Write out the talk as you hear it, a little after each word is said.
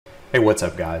Hey, what's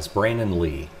up guys? Brandon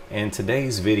Lee, and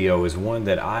today's video is one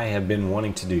that I have been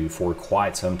wanting to do for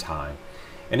quite some time,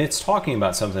 and it's talking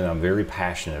about something I'm very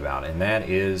passionate about, and that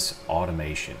is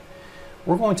automation.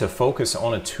 We're going to focus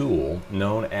on a tool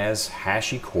known as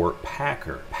Hashicorp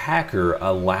Packer. Packer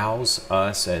allows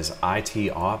us as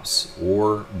IT ops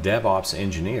or DevOps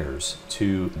engineers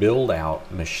to build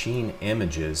out machine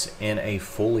images in a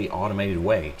fully automated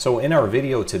way. So in our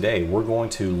video today, we're going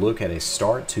to look at a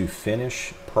start to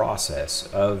finish process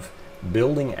of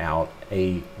building out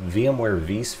a VMware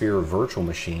vSphere virtual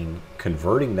machine,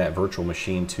 converting that virtual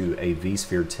machine to a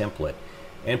vSphere template,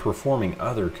 and performing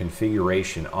other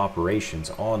configuration operations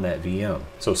on that VM.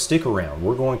 So stick around,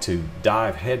 we're going to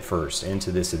dive headfirst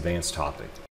into this advanced topic.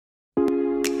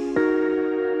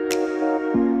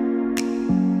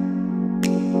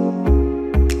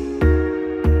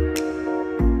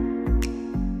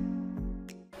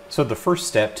 So the first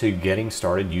step to getting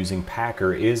started using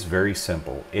Packer is very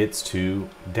simple. It's to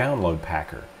download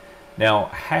Packer. Now,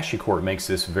 Hashicorp makes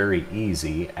this very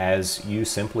easy as you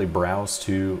simply browse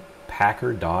to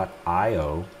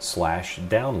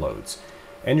packer.io/downloads,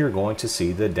 and you're going to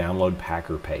see the download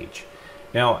Packer page.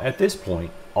 Now, at this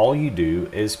point, all you do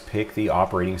is pick the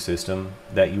operating system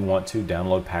that you want to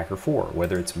download Packer for,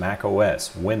 whether it's Mac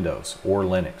OS, Windows, or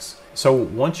Linux. So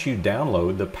once you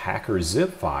download the Packer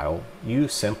zip file, you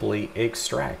simply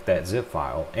extract that zip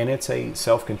file, and it's a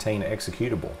self-contained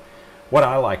executable. What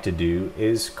I like to do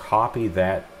is copy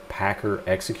that Packer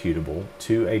executable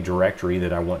to a directory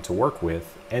that I want to work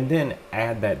with, and then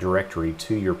add that directory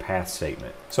to your path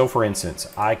statement. So for instance,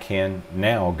 I can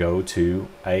now go to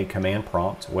a command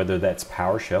prompt, whether that's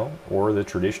PowerShell or the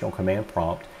traditional command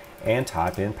prompt, and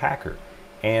type in Packer,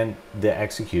 and the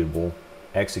executable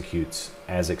executes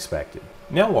as expected.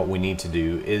 Now what we need to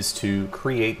do is to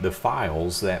create the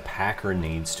files that Packer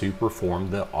needs to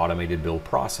perform the automated build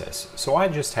process. So I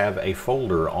just have a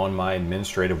folder on my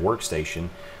administrative workstation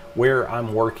where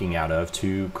I'm working out of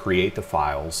to create the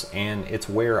files, and it's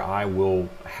where I will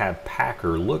have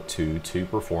Packer look to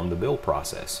perform the build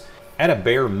process. At a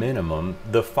bare minimum,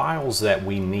 the files that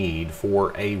we need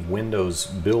for a Windows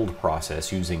build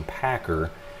process using Packer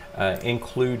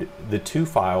include the two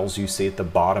files you see at the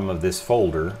bottom of this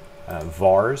folder,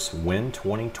 vars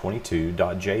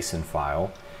win2022.json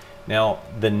file. Now,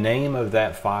 the name of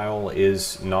that file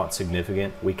is not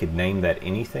significant. We could name that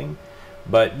anything,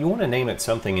 but you want to name it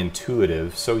something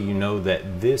intuitive so you know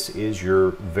that this is your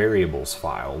variables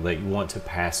file that you want to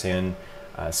pass in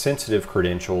sensitive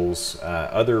credentials,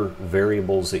 other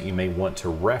variables that you may want to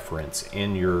reference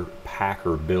in your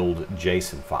Packer build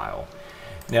JSON file.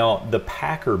 Now, the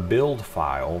Packer build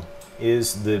file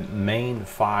is the main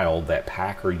file that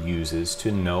Packer uses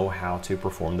to know how to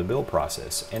perform the build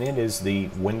process, and it is the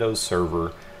Windows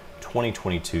Server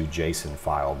 2022 JSON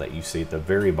file that you see at the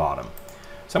very bottom.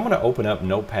 So I'm going to open up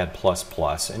Notepad++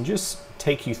 and just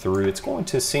take you through. It's going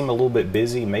to seem a little bit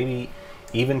busy, maybe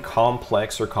even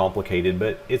complex or complicated,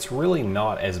 but it's really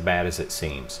not as bad as it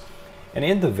seems. And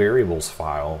in the variables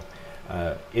file,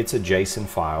 it's a JSON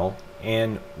file,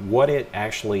 and what it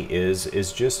actually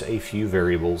is just a few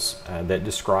variables that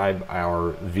describe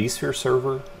our vSphere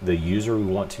server, the user we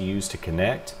want to use to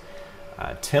connect,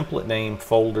 template name,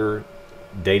 folder,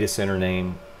 data center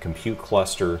name, compute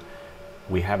cluster.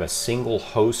 We have a single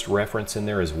host reference in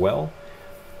there as well,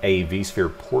 a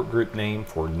vSphere port group name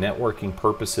for networking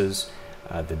purposes,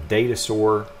 the data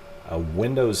store, a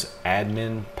Windows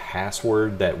admin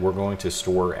password that we're going to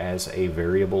store as a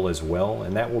variable as well,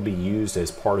 and that will be used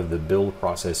as part of the build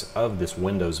process of this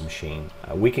Windows machine.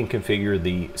 We can configure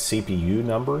the CPU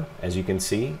number, as you can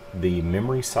see, the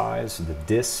memory size, the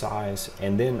disk size,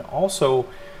 and then also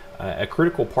a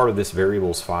critical part of this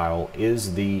variables file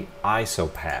is the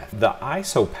ISO path. The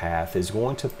ISO path is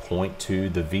going to point to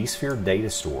the vSphere data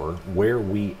store where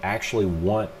we actually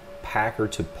want Packer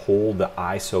to pull the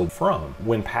ISO from.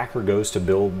 When Packer goes to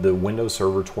build the Windows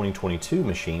Server 2022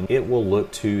 machine, it will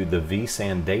look to the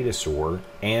vSAN data store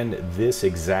and this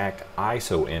exact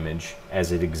ISO image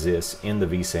as it exists in the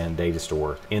vSAN data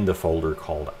store in the folder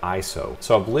called ISO.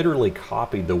 So I've literally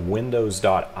copied the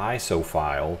windows.iso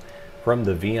file from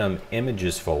the VM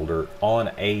images folder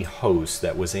on a host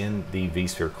that was in the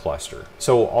vSphere cluster.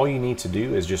 So all you need to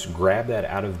do is just grab that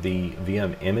out of the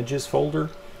VM images folder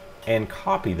and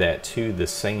copy that to the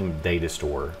same data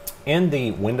store. In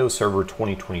the Windows Server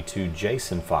 2022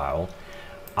 JSON file,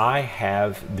 I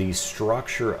have the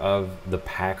structure of the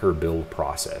Packer build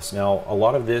process. Now, a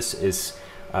lot of this is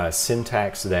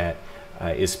syntax that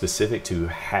is specific to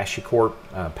Hashicorp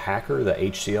Packer, the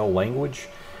HCL language,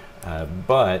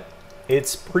 but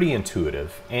It's pretty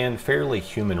intuitive and fairly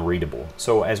human readable.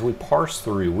 So as we parse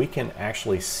through, we can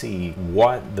actually see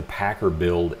what the Packer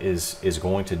build is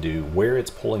going to do, where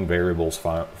it's pulling variables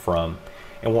from,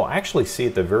 and we'll actually see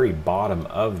at the very bottom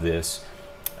of this,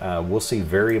 we'll see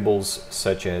variables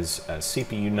such as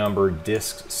CPU number,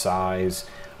 disk size.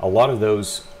 A lot of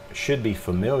those should be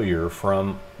familiar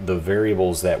from the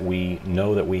variables that we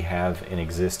know that we have in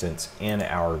existence in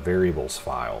our variables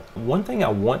file. One thing I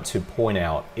want to point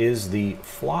out is the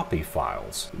floppy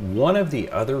files. One of the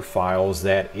other files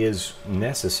that is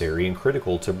necessary and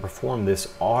critical to perform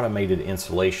this automated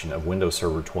installation of Windows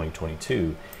Server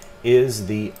 2022 is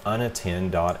the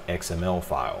autounattend.xml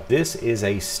file. This is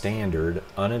a standard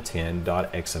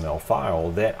autounattend.xml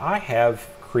file that I have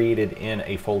created in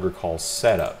a folder called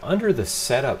Setup. Under the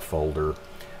Setup folder,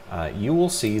 you will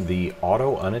see the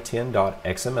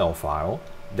autounattend.xml file.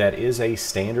 That is a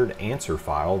standard answer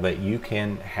file that you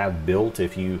can have built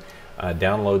if you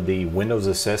download the Windows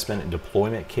Assessment and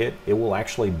Deployment Kit. It will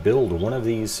actually build one of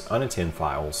these unattend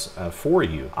files for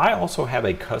you. I also have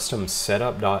a custom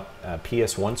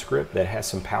setup.ps1 script that has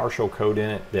some PowerShell code in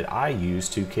it that I use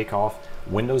to kick off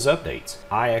Windows updates.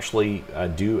 I actually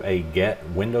do a get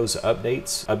Windows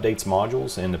updates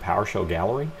modules in the PowerShell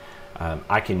gallery.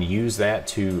 I can use that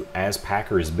to, as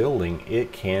Packer is building,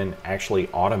 it can actually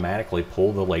automatically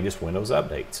pull the latest Windows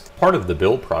updates. Part of the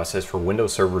build process for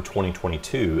Windows Server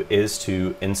 2022 is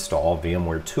to install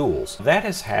VMware Tools. That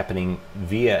is happening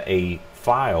via a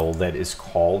file that is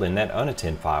called, in that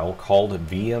unattend file, called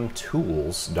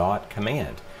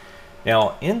vmtools.command.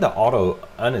 Now, in the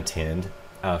autounattend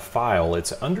file,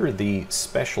 it's under the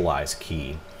specialized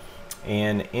key.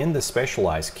 And in the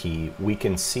specialized key, we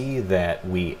can see that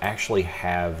we actually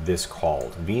have this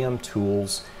called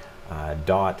vmtools.cmd.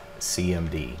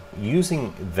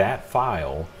 Using that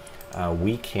file,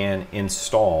 we can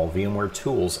install VMware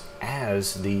Tools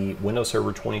as the Windows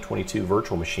Server 2022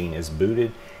 virtual machine is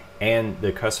booted and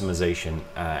the customization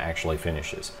actually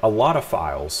finishes. A lot of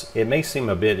files. It may seem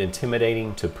a bit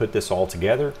intimidating to put this all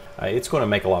together. It's going to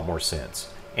make a lot more sense.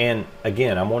 And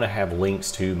again, I'm going to have links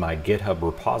to my GitHub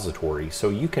repository so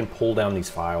you can pull down these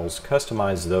files,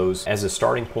 customize those as a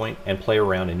starting point, and play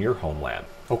around in your home lab.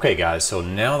 Okay guys, so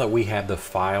now that we have the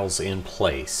files in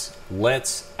place,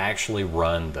 let's actually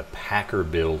run the Packer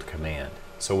build command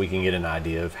so we can get an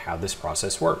idea of how this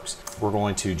process works. We're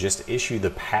going to just issue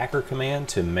the Packer command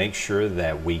to make sure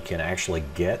that we can actually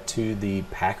get to the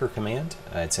Packer command.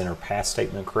 It's in our path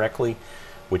statement correctly,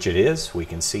 which it is. We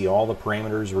can see all the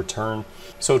parameters returned.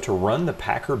 So to run the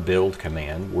Packer build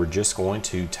command, we're just going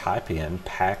to type in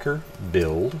packer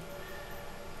build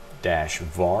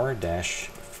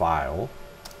 -var-file,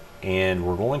 and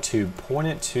we're going to point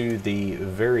it to the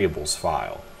variables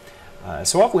file.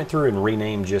 So I went through and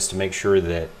renamed just to make sure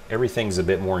that everything's a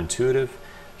bit more intuitive.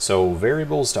 So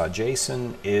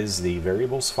variables.json is the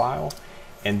variables file,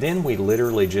 and then we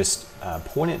literally just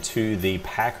point it to the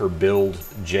Packer build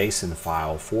JSON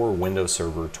file for Windows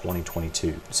Server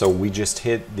 2022. So we just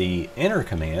hit the enter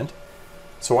command.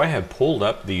 So I have pulled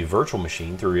up the virtual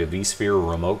machine through a vSphere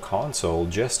remote console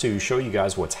just to show you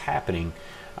guys what's happening.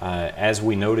 As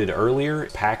we noted earlier,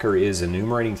 Packer is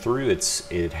enumerating through.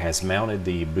 It has mounted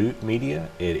the boot media.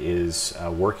 It is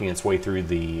working its way through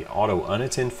the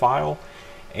autounattend file.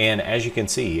 And as you can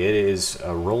see, it is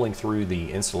rolling through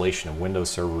the installation of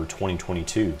Windows Server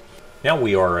 2022. Now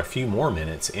we are a few more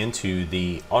minutes into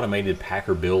the automated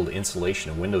Packer build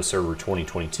installation of Windows Server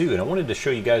 2022, and I wanted to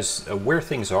show you guys where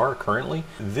things are currently.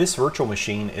 This virtual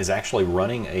machine is actually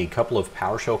running a couple of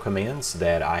PowerShell commands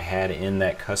that I had in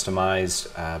that customized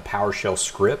PowerShell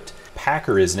script.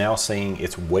 Packer is now saying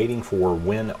it's waiting for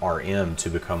WinRM to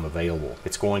become available.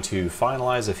 It's going to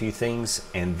finalize a few things,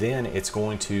 and then it's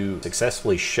going to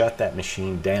successfully shut that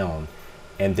machine down.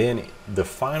 And then the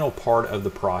final part of the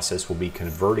process will be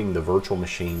converting the virtual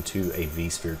machine to a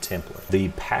vSphere template. The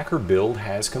Packer build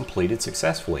has completed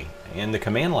successfully. In the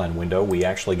command line window, we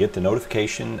actually get the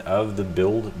notification of the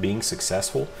build being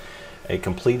successful. It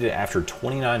completed after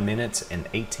 29 minutes and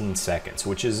 18 seconds,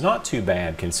 which is not too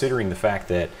bad considering the fact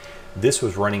that this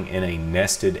was running in a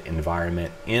nested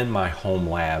environment in my home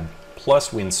lab.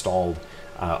 Plus we installed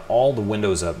all the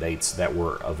Windows updates that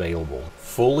were available.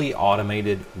 Fully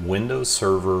automated Windows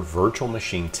Server virtual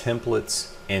machine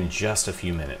templates in just a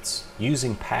few minutes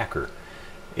using Packer.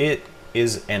 It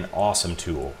is an awesome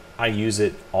tool. I use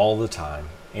it all the time,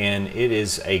 and it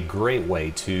is a great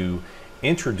way to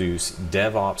introduce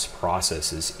DevOps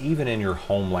processes even in your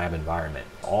home lab environment,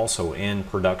 also in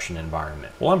production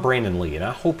environment. Well, I'm Brandon Lee, and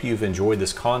I hope you've enjoyed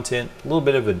this content, a little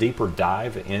bit of a deeper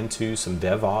dive into some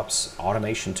DevOps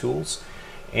automation tools.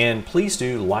 And please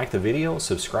do like the video,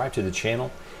 subscribe to the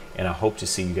channel, and I hope to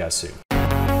see you guys soon.